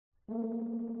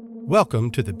Welcome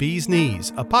to The Bee's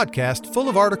Knees, a podcast full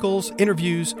of articles,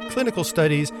 interviews, clinical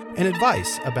studies, and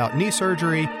advice about knee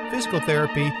surgery, physical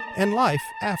therapy, and life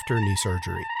after knee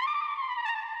surgery.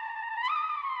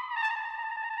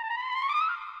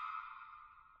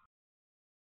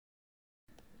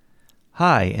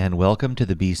 Hi, and welcome to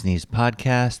the Bee's Knees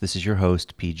podcast. This is your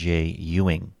host, PJ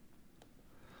Ewing.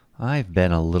 I've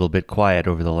been a little bit quiet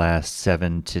over the last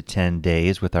 7 to 10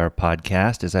 days with our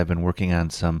podcast as I've been working on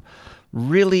some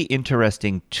really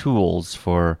interesting tools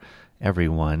for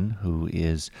everyone who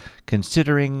is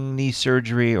considering knee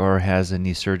surgery or has a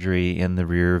knee surgery in the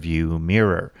rear view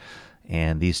mirror.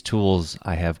 And these tools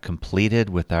I have completed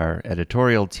with our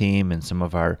editorial team and some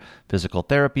of our physical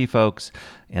therapy folks,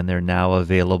 and they're now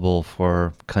available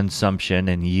for consumption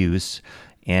and use.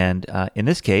 And in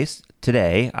this case,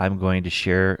 today, I'm going to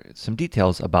share some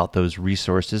details about those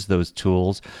resources, those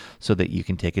tools, so that you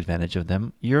can take advantage of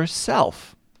them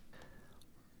yourself.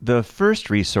 The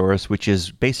first resource, which is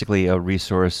basically a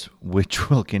resource which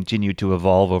will continue to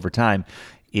evolve over time,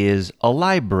 is a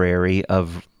library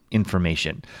of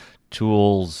information.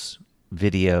 Tools,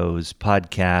 videos,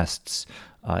 podcasts,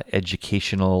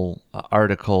 educational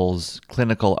articles,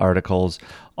 clinical articles,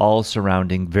 all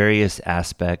surrounding various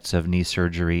aspects of knee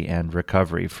surgery and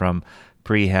recovery, from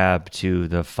prehab to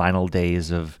the final days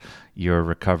of your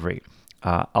recovery.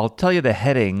 I'll tell you the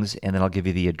headings, and then I'll give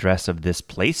you the address of this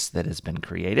place that has been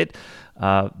created.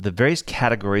 The various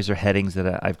categories or headings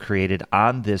that I've created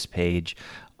on this page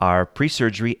are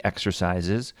pre-surgery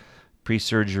exercises,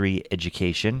 pre-surgery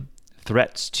education,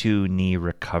 threats to knee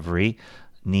recovery,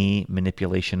 knee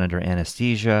manipulation under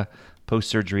anesthesia,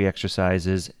 post-surgery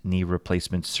exercises, knee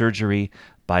replacement surgery,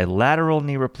 bilateral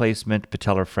knee replacement,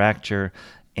 patellar fracture,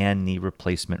 and knee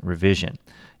replacement revision.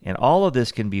 And all of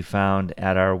this can be found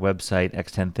at our website,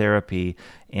 X10 Therapy.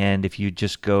 And if you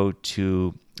just go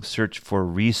to search for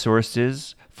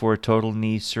resources for total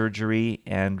knee surgery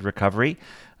and recovery,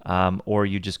 or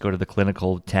you just go to the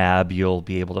clinical tab, you'll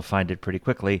be able to find it pretty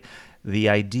quickly. The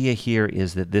idea here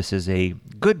is that this is a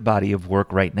good body of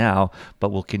work right now,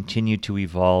 but will continue to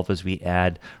evolve as we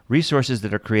add resources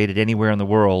that are created anywhere in the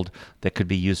world that could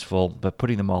be useful, but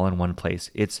putting them all in one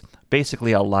place. It's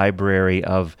basically a library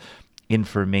of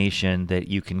information that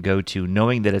you can go to,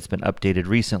 knowing that it's been updated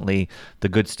recently. The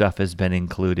good stuff has been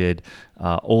included.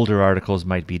 Older articles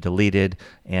might be deleted,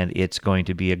 and it's going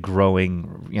to be a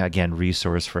growing, again,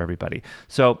 resource for everybody.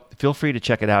 So feel free to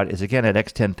check it out. It's again at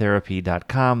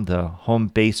x10therapy.com, the home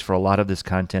base for a lot of this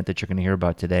content that you're going to hear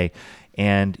about today.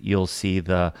 And you'll see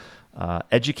the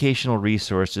educational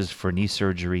resources for knee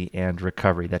surgery and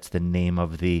recovery. That's the name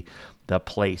of the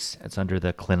place. It's under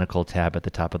the clinical tab at the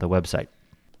top of the website.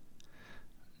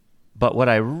 But what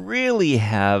I really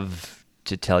have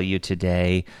to tell you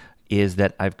today is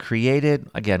that I've created,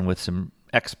 again, with some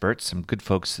experts, some good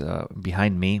folks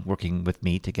behind me, working with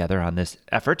me together on this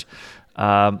effort,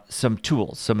 some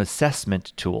tools, some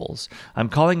assessment tools. I'm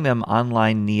calling them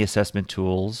online knee assessment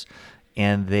tools,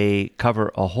 and they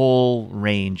cover a whole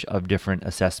range of different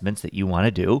assessments that you want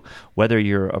to do, whether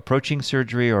you're approaching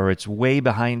surgery or it's way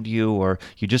behind you, or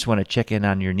you just want to check in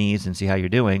on your knees and see how you're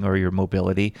doing, or your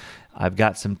mobility. I've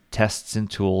got some tests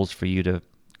and tools for you to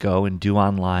go and do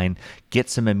online, get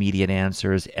some immediate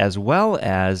answers, as well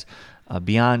as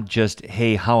beyond just,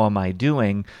 hey, how am I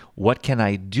doing? What can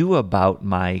I do about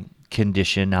my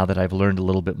condition now that I've learned a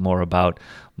little bit more about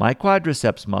my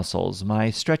quadriceps muscles, my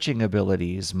stretching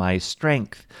abilities, my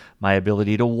strength, my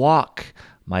ability to walk,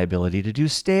 my ability to do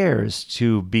stairs,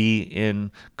 to be in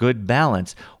good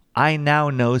balance. I now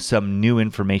know some new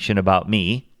information about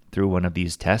me through one of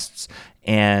these tests,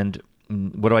 and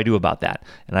what do I do about that?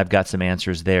 And I've got some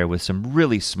answers there with some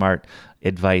really smart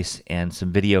advice and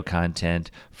some video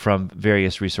content from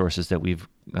various resources that we've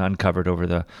uncovered over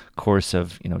the course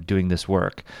of doing this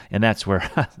work. And that's where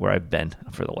I've been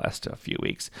for the last few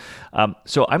weeks.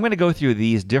 So I'm going to go through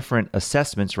these different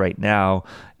assessments right now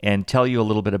and tell you a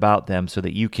little bit about them so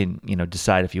that you can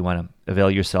decide if you want to avail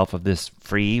yourself of this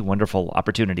free, wonderful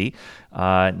opportunity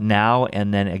now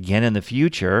and then again in the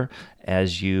future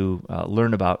as you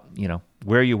learn about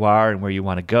where you are and where you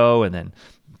want to go, and then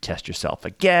test yourself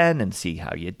again and see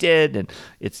how you did. And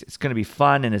it's going to be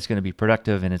fun, and it's going to be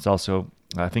productive, and it's also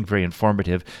I think very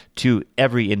informative to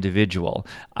every individual.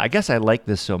 I guess I like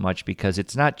this so much because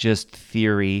it's not just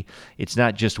theory. It's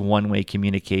not just one-way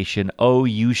communication. Oh,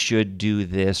 you should do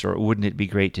this, or wouldn't it be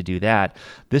great to do that?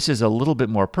 This is a little bit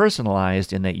more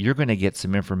personalized in that you're going to get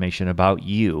some information about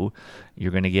you.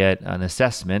 You're going to get an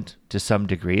assessment to some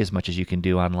degree, as much as you can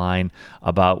do online,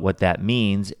 about what that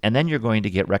means. And then you're going to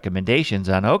get recommendations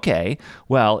on, okay,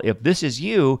 well, if this is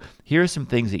you, here are some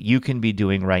things that you can be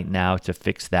doing right now to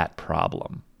fix that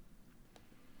problem.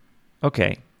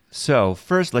 Okay, so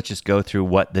first let's just go through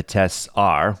what the tests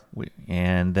are,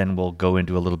 and then we'll go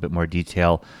into a little bit more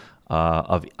detail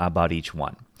about each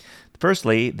one.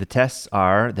 Firstly, the tests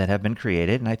are that have been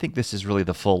created, and I think this is really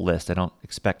the full list. I don't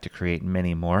expect to create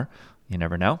many more. You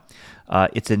never know.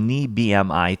 It's a knee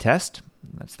BMI test.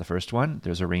 That's the first one.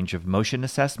 There's a range of motion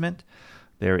assessment.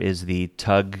 There is the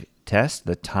tug test,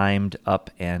 the timed up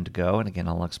and go. And again,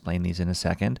 I'll explain these in a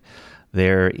second.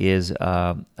 There is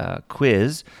a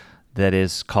quiz that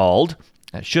is called,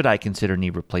 Should I Consider Knee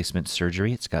Replacement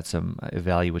Surgery? It's got some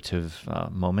evaluative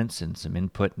moments and some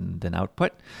input and then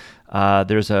output.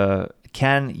 There's a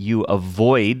Can you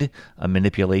avoid a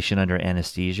manipulation under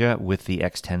anesthesia with the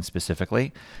X10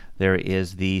 specifically? There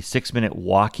is the 6-minute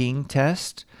walking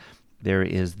test. There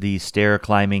is the stair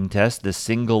climbing test, the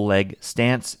single leg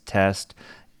stance test,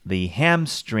 the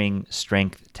hamstring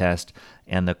strength test,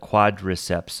 and the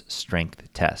quadriceps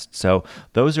strength test. So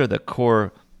those are the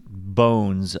core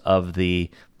bones of the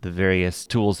various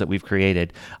tools that we've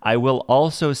created. I will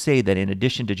also say that in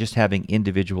addition to just having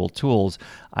individual tools,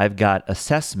 I've got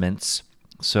assessments,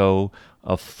 so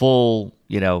a full,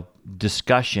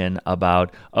 discussion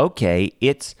about, okay,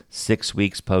 it's 6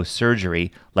 weeks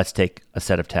post-surgery, let's take a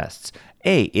set of tests.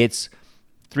 It's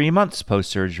 3 months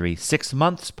post-surgery, 6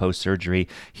 months post-surgery,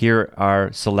 here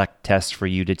are select tests for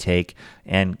you to take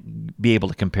and be able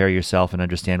to compare yourself and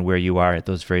understand where you are at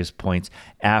those various points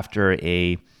after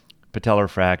a patellar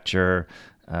fracture,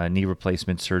 knee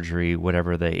replacement surgery,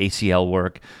 whatever, the ACL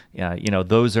work.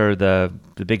 Those are the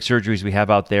big surgeries we have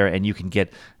out there, and you can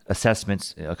get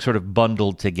assessments sort of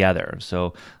bundled together.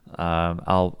 So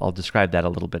I'll describe that a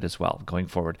little bit as well going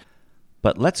forward.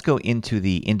 But let's go into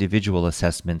the individual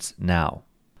assessments now.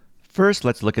 First,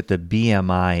 let's look at the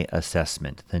BMI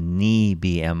assessment, the knee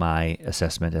BMI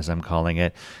assessment, as I'm calling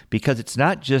it, because it's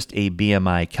not just a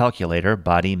BMI calculator,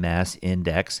 body mass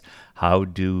index. How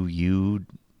do you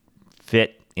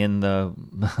fit in the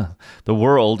the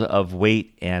world of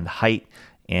weight and height?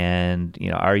 And,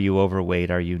 are you overweight?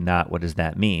 Are you not? What does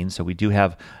that mean? So we do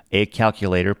have a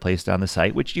calculator placed on the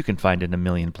site, which you can find in a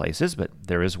million places, but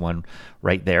there is one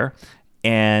right there.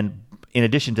 And in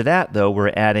addition to that, though,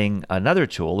 we're adding another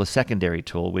tool, a secondary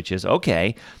tool, which is,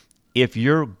 okay, if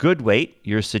your good weight,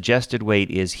 your suggested weight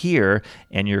is here,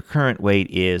 and your current weight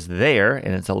is there,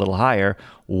 and it's a little higher,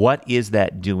 what is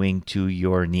that doing to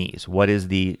your knees? What is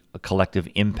the collective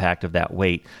impact of that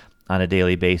weight on a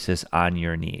daily basis on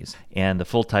your knees? And the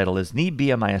full title is Knee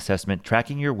BMI Assessment,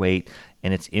 Tracking Your Weight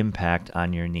and Its Impact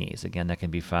on Your Knees. Again, that can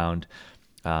be found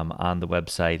on the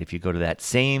website. If you go to that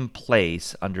same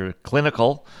place under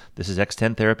clinical, this is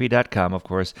x10therapy.com, of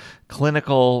course.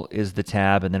 Clinical is the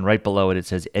tab, and then right below it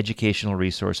says Educational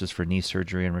Resources for Knee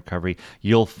Surgery and Recovery.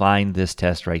 You'll find this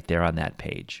test right there on that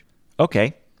page.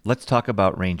 Okay, let's talk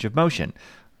about range of motion.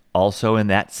 Also in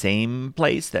that same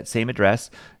place, that same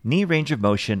address, Knee Range of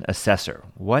Motion Assessor.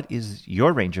 What is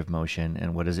your range of motion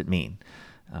and what does it mean?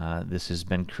 This has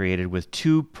been created with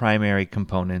two primary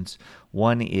components.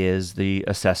 One is the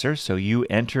assessor, so you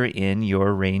enter in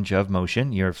your range of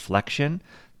motion, your flexion,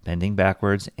 bending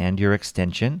backwards, and your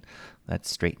extension. That's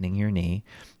straightening your knee.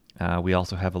 We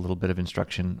also have a little bit of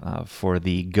instruction for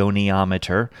the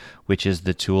goniometer, which is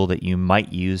the tool that you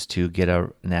might use to get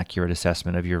an accurate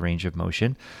assessment of your range of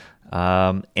motion.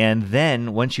 And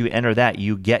then once you enter that,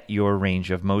 you get your range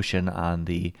of motion on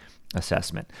the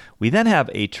assessment. We then have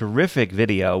a terrific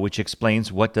video which explains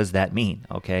what does that mean.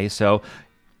 Okay, so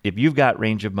if you've got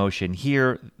range of motion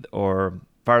here or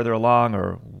farther along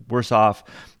or worse off,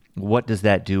 what does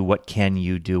that do? What can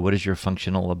you do? What is your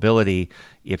functional ability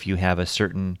if you have a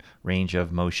certain range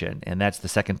of motion? And that's the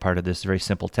second part of this very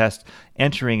simple test,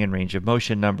 entering in range of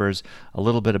motion numbers, a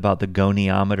little bit about the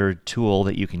goniometer tool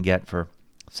that you can get for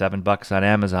 $7 on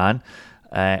Amazon.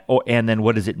 And then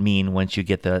what does it mean once you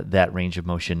get that range of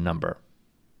motion number?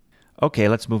 Okay,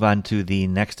 let's move on to the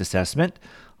next assessment.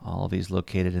 All of these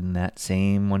located in that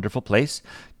same wonderful place.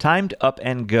 Timed up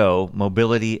and go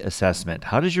mobility assessment.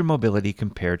 How does your mobility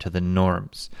compare to the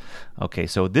norms? Okay,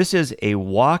 so this is a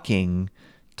walking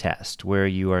test where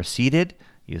you are seated,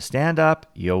 you stand up,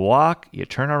 you walk, you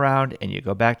turn around, and you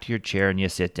go back to your chair and you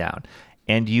sit down.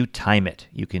 and you time it.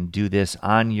 You can do this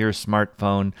on your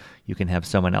smartphone. You can have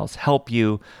someone else help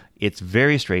you. It's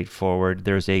very straightforward.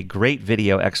 There's a great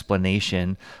video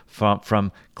explanation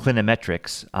from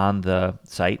Clinometrics on the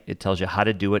site. It tells you how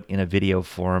to do it in a video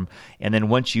form. And then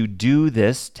once you do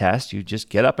this test, you just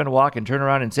get up and walk and turn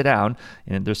around and sit down.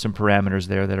 And there's some parameters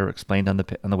there that are explained on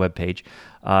the web page.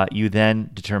 You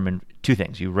then determine two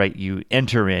things. You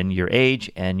enter in your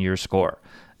age and your score.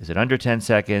 Is it under 10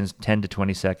 seconds, 10 to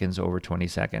 20 seconds, over 20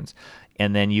 seconds?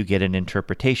 And then you get an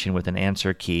interpretation with an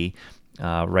answer key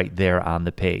right there on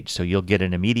the page. So you'll get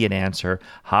an immediate answer.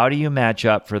 How do you match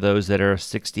up for those that are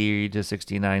 60 to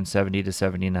 69, 70 to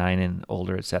 79 and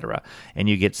older, et cetera? And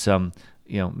you get some,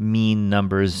 mean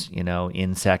numbers,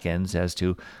 in seconds as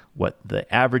to what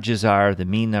the averages are, the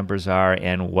mean numbers are,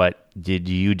 and what did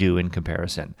you do in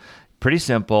comparison. Pretty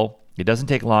simple. It doesn't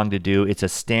take long to do. It's a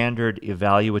standard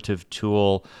evaluative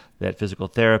tool that physical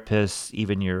therapists,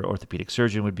 even your orthopedic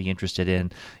surgeon would be interested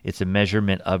in. It's a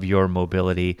measurement of your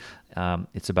mobility.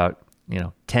 It's about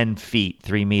 10 feet,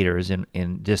 3 meters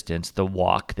in distance, the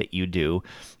walk that you do.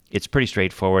 It's pretty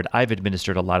straightforward. I've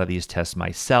administered a lot of these tests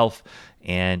myself,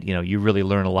 and you really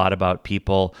learn a lot about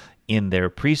people in their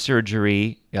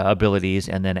pre-surgery abilities,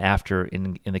 and then after,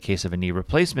 in the case of a knee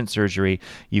replacement surgery,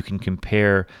 you can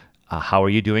compare how are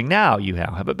you doing now? You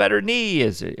have a better knee.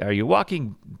 Are you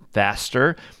walking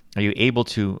faster? Are you able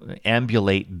to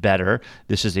ambulate better?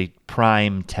 This is a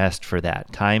prime test for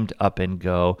that. Timed up and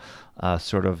go,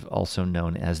 sort of also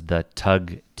known as the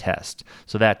tug test.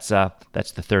 So that's the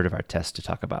third of our tests to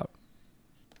talk about.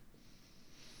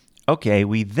 Okay,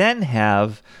 we then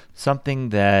have something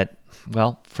that,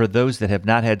 for those that have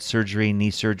not had surgery,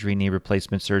 knee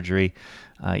replacement surgery,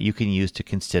 you can use to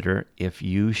consider if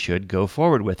you should go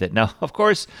forward with it. Now, of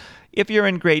course, if you're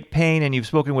in great pain and you've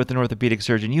spoken with an orthopedic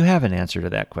surgeon, you have an answer to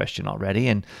that question already,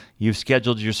 and you've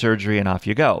scheduled your surgery and off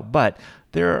you go. But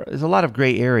there is a lot of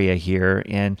gray area here,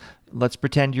 and let's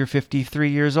pretend you're 53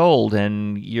 years old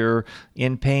and you're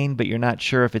in pain, but you're not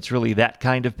sure if it's really that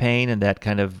kind of pain and that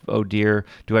kind of, oh dear,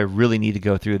 do I really need to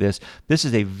go through this? This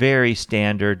is a very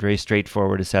standard, very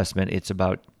straightforward assessment. It's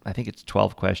about, I think it's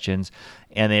 12 questions.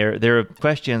 And there are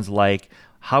questions like,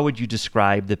 how would you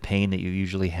describe the pain that you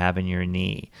usually have in your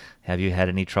knee? Have you had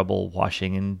any trouble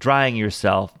washing and drying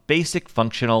yourself? Basic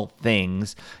functional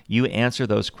things. You answer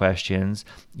those questions.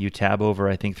 You tab over,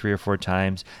 I think, 3 or 4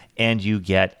 times, and you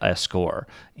get a score.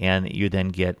 And you then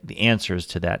get the answers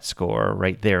to that score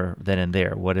right there, then and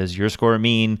there. What does your score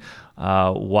mean?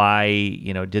 Why,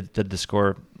 did the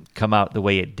score come out the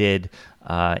way it did?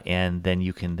 And then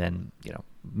you can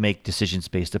make decisions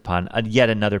based upon yet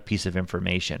another piece of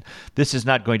information. This is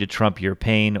not going to trump your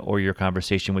pain or your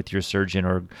conversation with your surgeon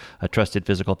or a trusted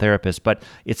physical therapist, but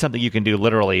it's something you can do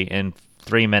literally in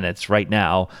 3 minutes right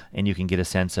now, and you can get a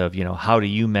sense of, how do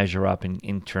you measure up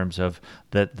in terms of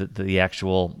the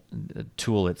actual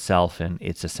tool itself and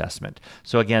its assessment.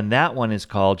 So again, that one is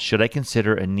called, Should I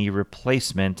Consider a Knee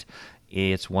Replacement?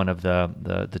 It's one of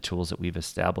the tools that we've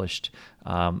established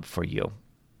for you.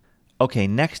 Okay,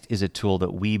 next is a tool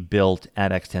that we built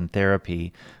at X10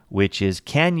 Therapy, which is,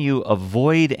 can you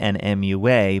avoid an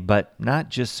MUA, but not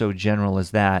just so general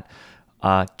as that.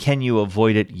 Can you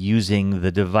avoid it using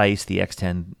the device, the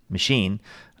X10 machine,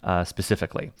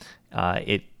 specifically?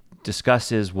 It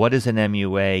discusses what is an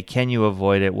MUA, can you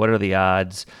avoid it, what are the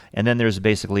odds, and then there's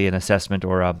basically an assessment,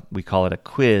 or we call it a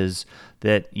quiz,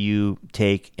 that you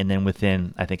take, and then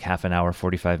within, I think, half an hour,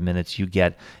 45 minutes, you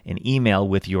get an email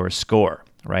with your score.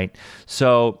 Right?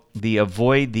 So the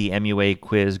Avoid the MUA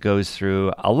quiz goes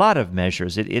through a lot of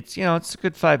measures. It's a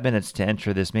good 5 minutes to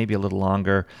enter this, maybe a little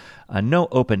longer. No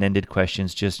open-ended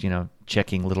questions, just,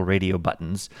 checking little radio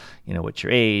buttons. What's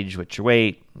your age, what's your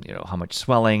weight, how much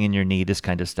swelling in your knee, this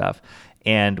kind of stuff.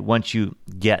 And once you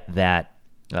get that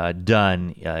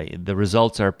done, the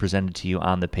results are presented to you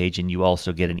on the page, and you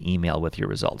also get an email with your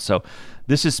results. So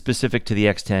this is specific to the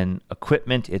X10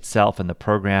 equipment itself and the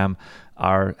program.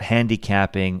 Are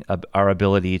handicapping our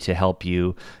ability to help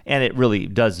you, and it really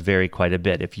does vary quite a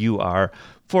bit. If you are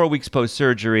 4 weeks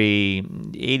post-surgery,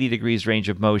 80 degrees range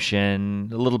of motion,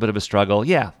 a little bit of a struggle,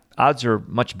 odds are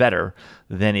much better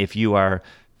than if you are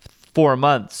 4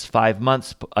 months, 5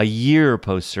 months, a year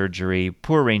post-surgery,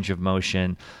 poor range of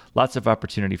motion, lots of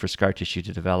opportunity for scar tissue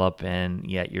to develop, and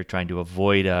yet you're trying to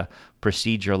avoid a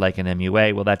procedure like an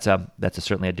MUA. Well, that's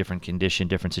certainly a different condition,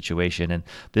 different situation, and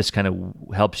this kind of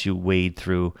helps you wade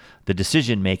through the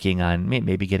decision-making on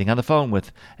maybe getting on the phone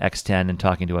with X10 and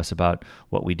talking to us about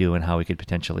what we do and how we could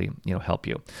potentially help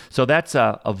you. So that's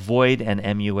Avoid an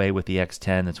MUA with the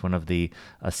X10. That's one of the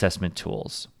assessment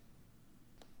tools.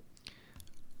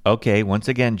 Okay, once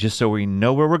again, just so we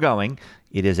know where we're going,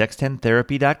 it is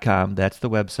x10therapy.com. That's the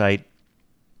website.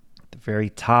 At the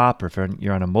very top, or if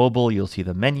you're on a mobile, you'll see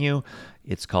the menu.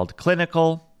 It's called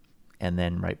Clinical. And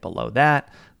then right below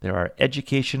that, there are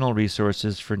educational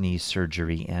resources for knee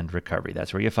surgery and recovery.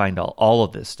 That's where you find all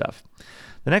of this stuff.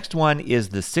 The next one is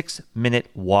the 6-minute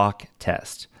walk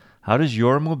test. How does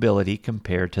your mobility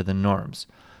compare to the norms?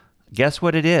 Guess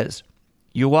what it is?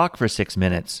 You walk for 6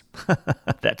 minutes.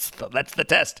 That's the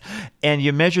test. And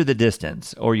you measure the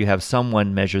distance, or you have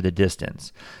someone measure the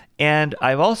distance. And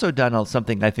I've also done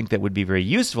something I think that would be very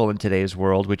useful in today's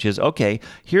world, which is, okay,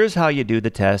 here's how you do the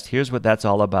test. Here's what that's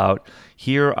all about.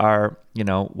 Here are,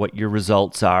 what your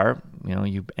results are.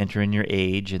 You enter in your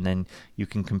age, and then you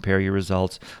can compare your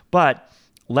results. But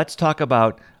let's talk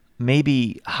about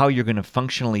maybe how you're going to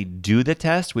functionally do the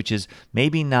test, which is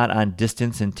maybe not on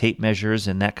distance and tape measures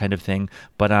and that kind of thing,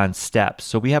 but on steps.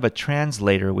 So we have a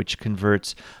translator which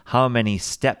converts how many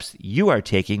steps you are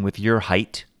taking with your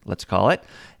height, let's call it,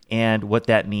 and what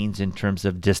that means in terms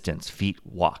of distance, feet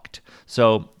walked.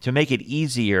 So to make it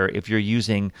easier, if you're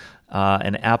using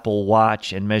an Apple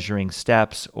Watch and measuring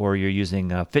steps, or you're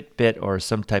using a Fitbit or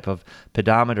some type of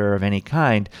pedometer of any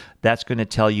kind, that's going to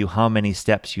tell you how many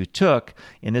steps you took.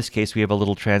 In this case, we have a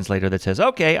little translator that says,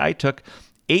 okay, I took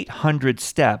 800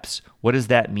 steps. What does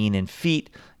that mean in feet?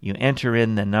 You enter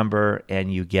in the number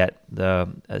and you get the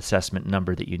assessment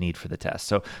number that you need for the test.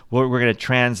 So we're going to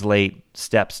translate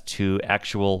steps to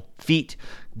actual feet,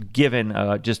 given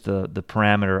just the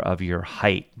parameter of your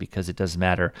height, because it doesn't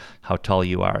matter how tall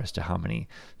you are as to how many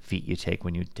feet you take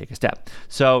when you take a step.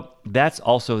 So that's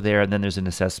also there. And then there's an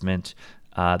assessment.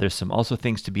 There's some also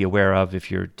things to be aware of if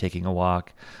you're taking a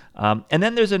walk. And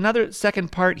then there's another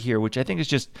second part here, which I think is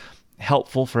just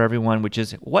helpful for everyone, which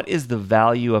is, what is the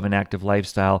value of an active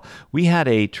lifestyle? We had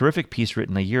a terrific piece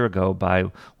written a year ago by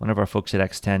one of our folks at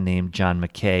X10 named John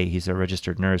McKay. He's a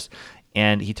registered nurse,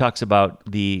 and he talks about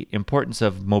the importance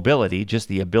of mobility, just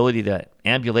the ability to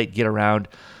ambulate, get around,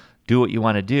 do what you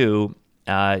want to do,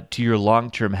 to your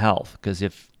long-term health. Because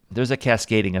if there's a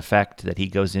cascading effect that he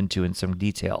goes into in some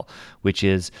detail, which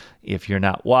is, if you're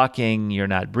not walking, you're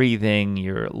not breathing,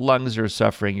 your lungs are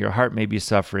suffering, your heart may be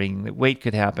suffering, weight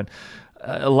could happen.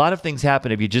 A lot of things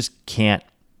happen if you just can't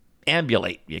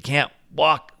ambulate. You can't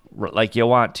walk like you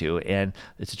want to. And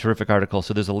it's a terrific article.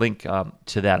 So there's a link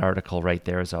to that article right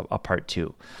there as a part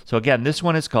 2. So again, this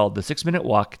one is called the 6-minute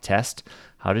walk test.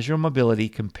 How does your mobility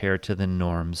compare to the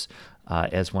norms,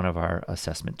 as one of our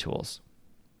assessment tools?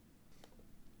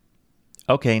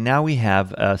 Okay, now we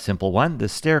have a simple one, the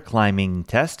stair climbing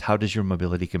test. How does your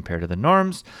mobility compare to the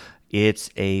norms? It's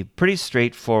a pretty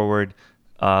straightforward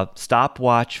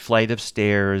stopwatch flight of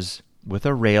stairs with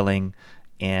a railing,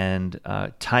 and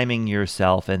timing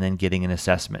yourself and then getting an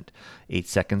assessment. 8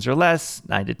 seconds or less,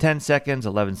 9 to 10 seconds,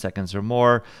 11 seconds or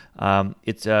more.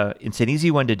 It's an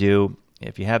easy one to do.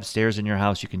 If you have stairs in your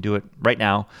house, you can do it right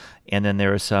now. And then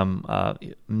there are some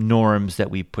norms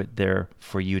that we put there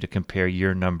for you to compare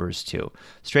your numbers to.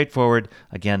 Straightforward,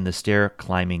 again, the stair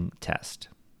climbing test.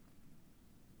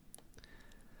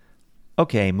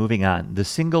 Okay, moving on. The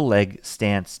single leg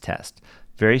stance test.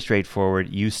 Very straightforward.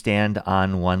 You stand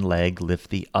on one leg, lift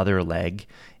the other leg,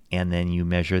 and then you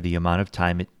measure the amount of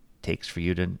time it takes for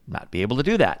you to not be able to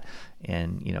do that.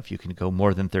 And, if you can go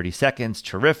more than 30 seconds,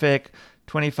 terrific.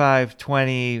 25,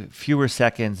 20, fewer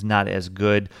seconds, not as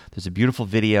good. There's a beautiful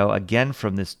video, again,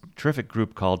 from this terrific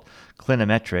group called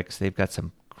Clinometrics. They've got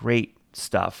some great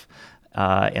stuff.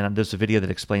 And there's a video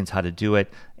that explains how to do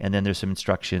it. And then there's some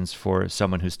instructions for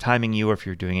someone who's timing you, or if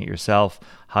you're doing it yourself.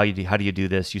 How do you do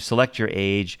this? You select your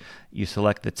age. You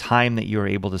select the time that you're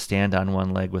able to stand on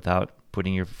one leg without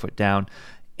putting your foot down.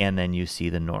 And then you see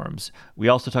the norms. We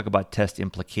also talk about test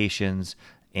implications,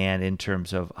 and in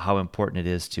terms of how important it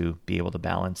is to be able to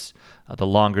balance. The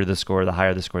longer the score, the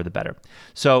higher the score, the better.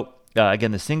 So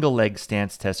again, the single leg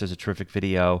stance test is a terrific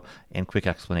video and quick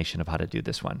explanation of how to do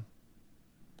this one.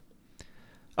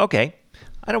 Okay,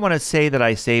 I don't want to say that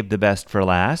I saved the best for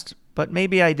last, but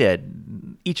maybe I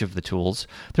did. Each of the tools,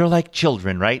 they're like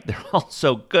children, right? They're all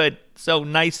so good, so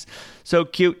nice, so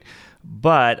cute.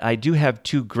 But I do have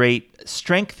 2 great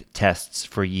strength tests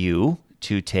for you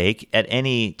to take at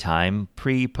any time,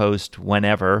 pre, post,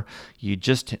 whenever you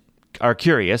just are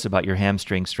curious about your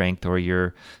hamstring strength or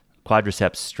your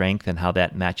quadriceps strength and how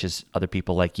that matches other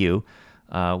people like you.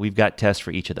 We've got tests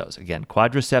for each of those. Again,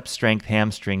 quadriceps strength,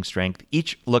 hamstring strength,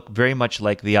 each look very much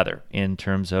like the other in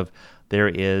terms of there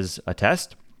is a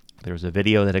test. There's a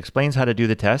video that explains how to do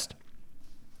the test.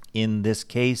 In this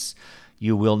case,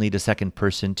 you will need a second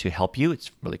person to help you. It's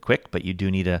really quick, but you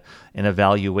do need an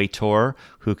evaluator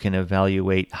who can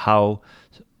evaluate how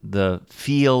the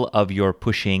feel of your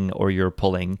pushing or your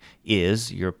pulling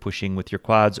is. You're pushing with your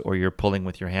quads or you're pulling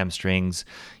with your hamstrings.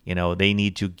 They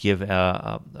need to give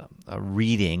a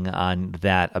reading on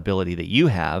that ability that you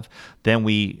have. Then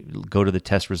we go to the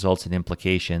test results and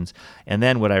implications. And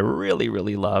then what I really,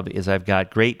 really love is I've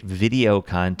got great video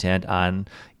content on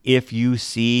if you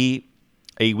see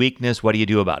a weakness, what do you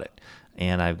do about it?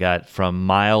 And I've got from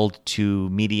mild to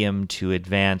medium to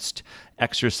advanced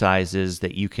exercises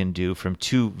that you can do from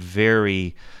two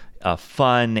very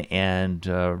fun and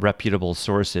reputable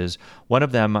sources. One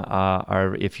of them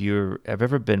are, if you have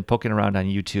ever been poking around on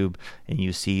YouTube and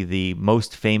you see the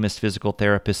most famous physical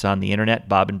therapists on the internet,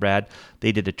 Bob and Brad,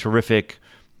 they did a terrific,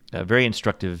 very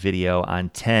instructive video on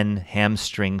 10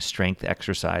 hamstring strength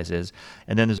exercises.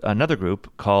 And then there's another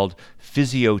group called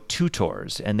Physio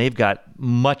Tutors, and they've got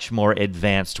much more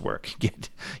advanced work.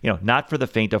 Not for the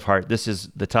faint of heart. This is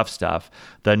the tough stuff.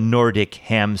 The Nordic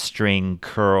hamstring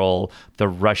curl, the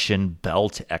Russian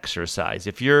belt exercise.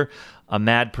 If you're a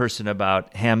mad person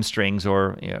about hamstrings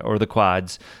or the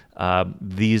quads,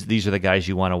 these are the guys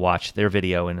you want to watch their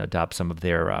video and adopt some of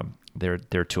their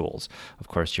tools. Of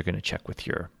course, you're going to check with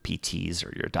your PTs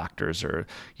or your doctors or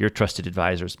your trusted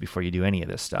advisors before you do any of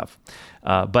this stuff.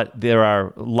 But there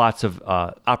are lots of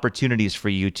opportunities for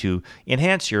you to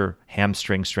enhance your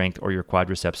hamstring strength or your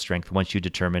quadriceps strength once you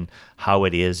determine how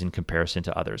it is in comparison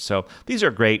to others. So these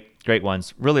are great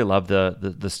ones. Really love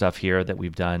the stuff here that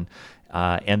we've done.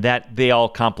 And that they all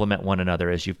complement one another,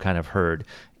 as you've kind of heard.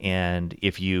 And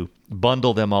if you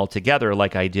bundle them all together,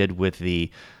 like I did with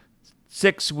the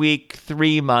 6-week,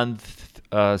 3-month,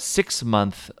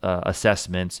 6-month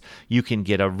assessments, you can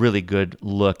get a really good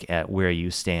look at where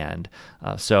you stand.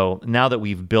 So now that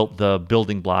we've built the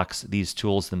building blocks, these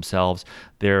tools themselves,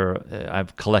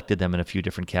 I've collected them in a few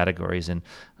different categories, and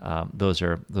those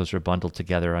are bundled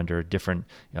together under different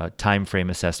time frame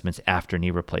assessments after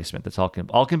knee replacement. That's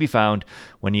all can be found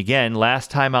when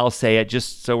last time I'll say it,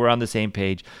 just so we're on the same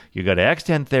page. You go to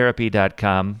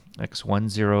x10therapy.com,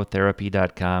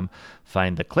 x10therapy.com,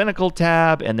 find the clinical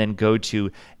tab, and then go to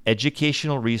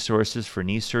educational resources for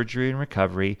knee surgery and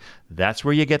recovery. That's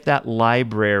where you get that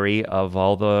library of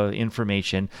all the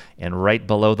information. And right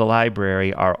below the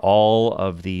library are all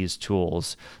of these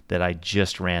tools that I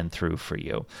just ran through for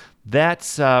you.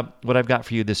 That's what I've got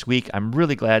for you this week. I'm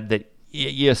really glad that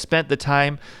you spent the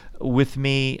time with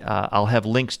me. I'll have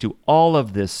links to all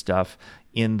of this stuff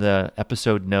in the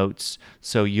episode notes,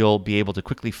 so you'll be able to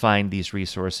quickly find these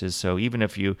resources. So even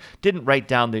if you didn't write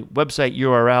down the website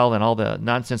URL and all the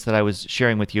nonsense that I was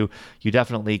sharing with you, you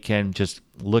definitely can just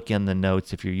look in the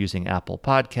notes if you're using Apple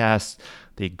Podcasts.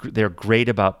 They're great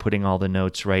about putting all the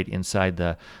notes right inside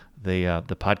the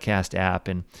podcast app,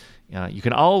 and you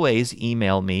can always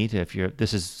email me if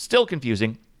this is still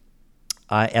confusing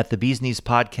at the Bees Knees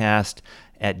Podcast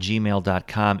at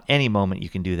gmail.com. Any moment you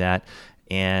can do that.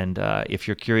 And if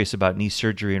you're curious about knee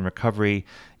surgery and recovery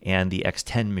and the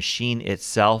X10 machine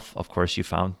itself, of course, you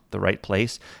found the right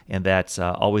place. And that's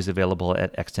always available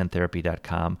at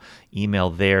x10therapy.com. Email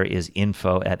there is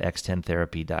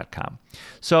info@x10therapy.com.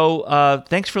 So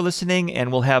thanks for listening,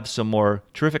 and we'll have some more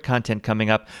terrific content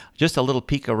coming up. Just a little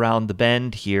peek around the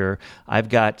bend here. I've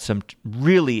got some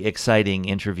really exciting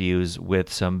interviews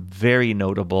with some very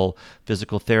notable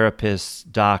physical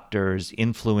therapists, doctors,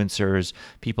 influencers,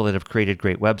 people that have created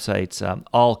great websites,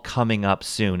 all coming up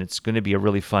soon. It's going to be a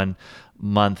really fun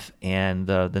month, and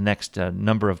the next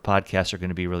number of podcasts are going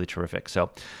to be really terrific. So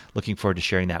looking forward to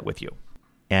sharing that with you.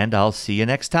 And I'll see you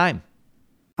next time.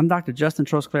 I'm Dr. Justin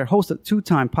Trosclair, host of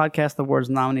 2-time Podcast Awards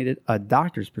nominated A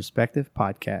Doctor's Perspective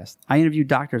podcast. I interview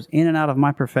doctors in and out of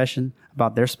my profession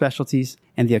about their specialties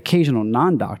and the occasional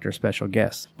non-doctor special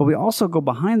guests. But we also go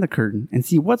behind the curtain and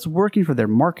see what's working for their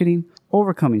marketing,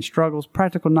 overcoming struggles,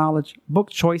 practical knowledge,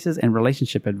 book choices, and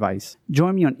relationship advice.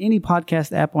 Join me on any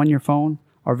podcast app on your phone,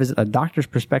 or visit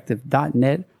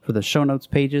adoctorsperspective.net for the show notes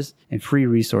pages and free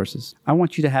resources. I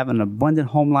want you to have an abundant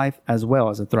home life as well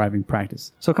as a thriving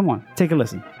practice. So come on, take a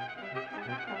listen.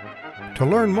 To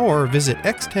learn more, visit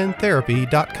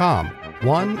x10therapy.com,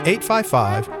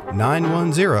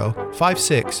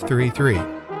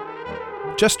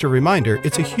 1-855-910-5633. Just a reminder,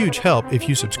 it's a huge help if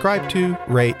you subscribe to,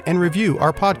 rate, and review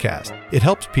our podcast. It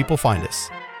helps people find us.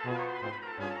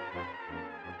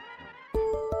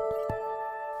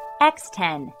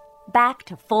 X10, back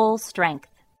to full strength.